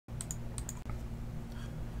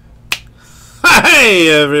Hey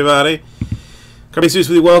everybody! Copy Suits,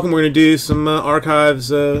 welcome. We're going to do some Archives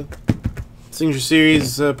Signature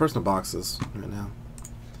Series personal boxes right now.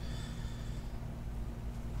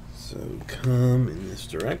 So come in this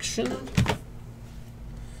direction.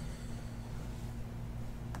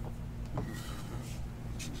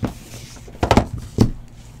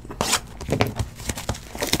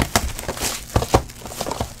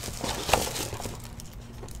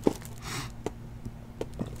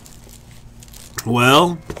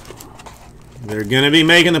 Well, they're going to be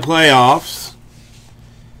making the playoffs.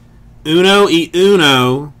 Uno y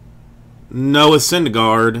uno, Noah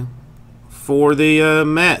Syndergaard for the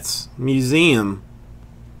Mets Museum.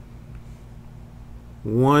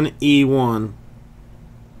 1E1.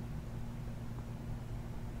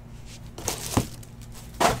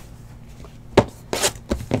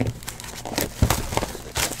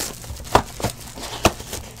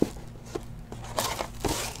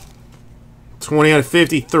 /20 out of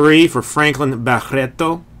 53 for Franklin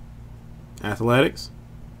Barreto, Athletics.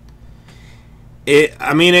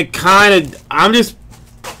 I'm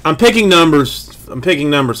picking numbers. I'm picking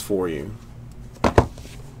numbers for you.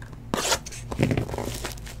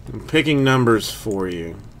 I'm picking numbers for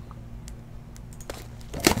you.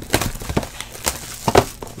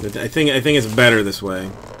 I think it's better this way.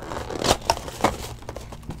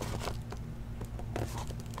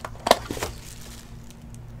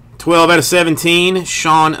 /12 out of 17,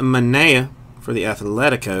 Sean Manaea for the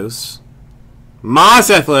Atleticos.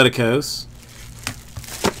 Mas Atleticos.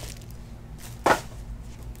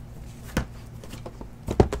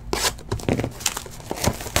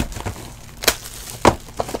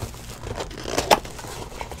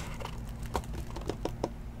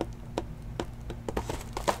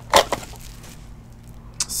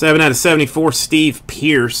 /7 out of 74, Steve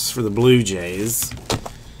Pearce for the Blue Jays.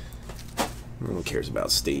 No one cares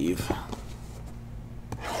about Steve.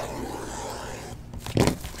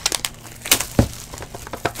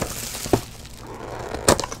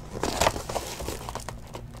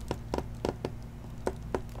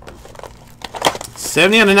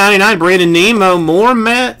 /70 out of 99, Brandon Nemo, more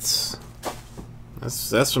Mets.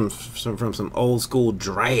 That's from some old school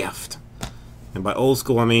draft, and by old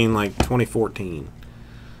school I mean like 2014.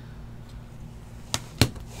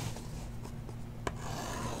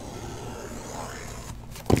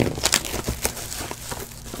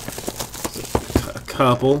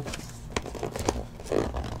 Couple.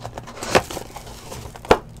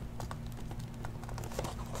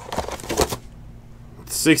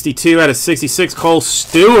 /62 out of 66, Cole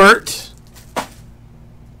Stewart.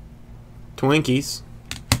 Twinkies.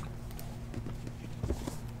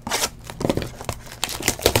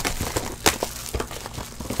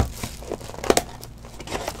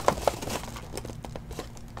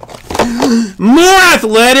 More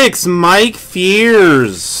Athletics, Mike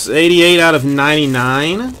Fears, 88 out of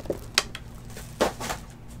 99.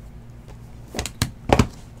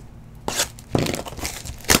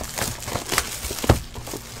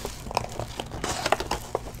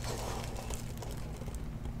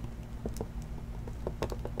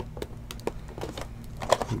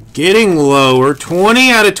 Getting lower,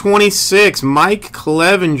 20 out of 26, Mike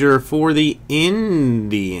Clevenger for the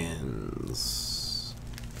Indians.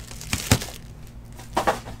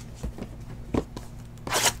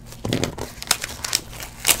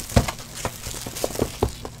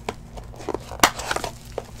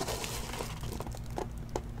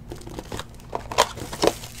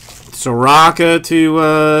 Soraka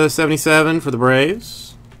to 77 for the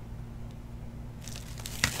Braves.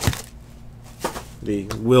 The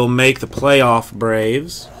will make the playoff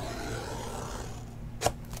Braves.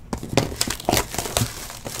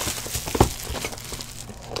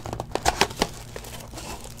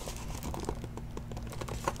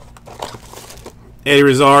 Eddie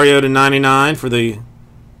Rosario to 99 for the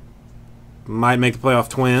might make the playoff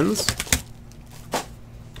Twins.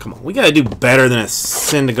 Come on, we gotta do better than a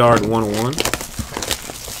Syndergaard 101.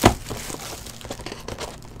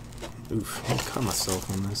 Oof, I cut myself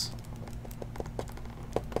on this.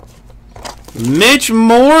 Mitch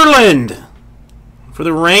Moreland for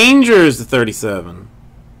the Rangers to 37.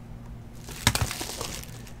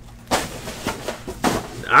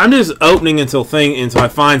 I'm just opening until I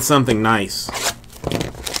find something nice.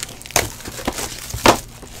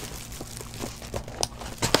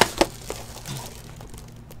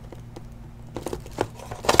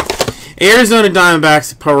 Arizona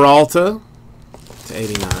Diamondbacks Peralta to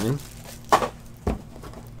 89.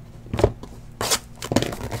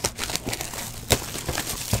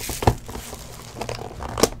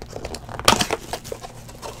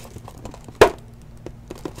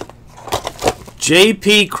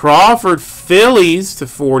 J.P. Crawford, Phillies to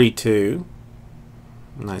 42.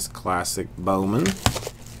 Nice classic Bowman.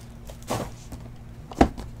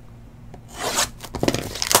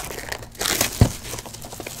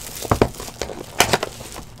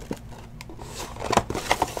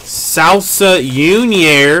 Salsa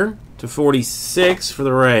Junior to 46 for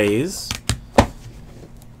the Rays.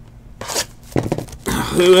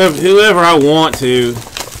 Whoever I want to,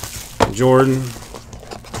 Jordan.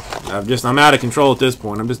 I'm out of control at this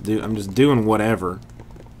point. I'm just doing whatever.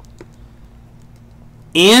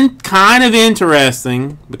 Kind of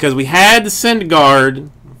interesting because we had the Syndergaard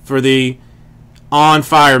for the On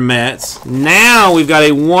Fire Mets. Now we've got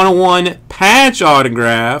a 101 patch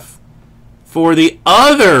autograph for the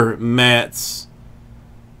other Mets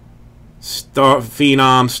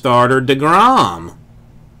phenom starter, DeGrom.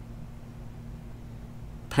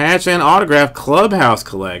 Patch and autograph clubhouse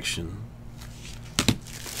collection.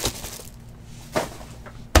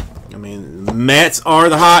 I mean, the Mets are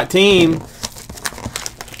the hot team.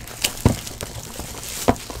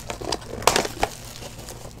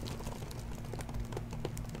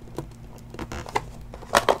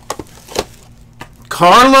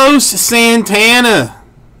 Carlos Santana,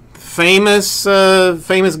 famous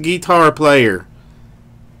guitar player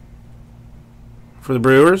for the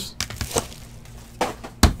Brewers,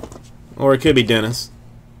 or it could be Dennis.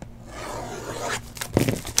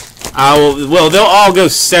 Well, they'll all go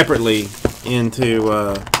separately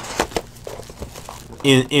into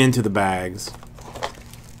into the bags.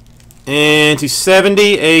 And to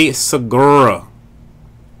 70, a Segura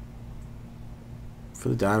for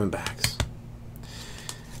the Diamondbacks.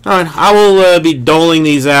 All right, I will be doling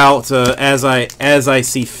these out as I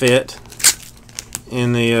see fit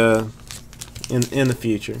in the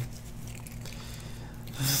future.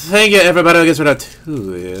 Thank you, everybody. I guess we're not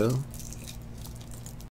too ill.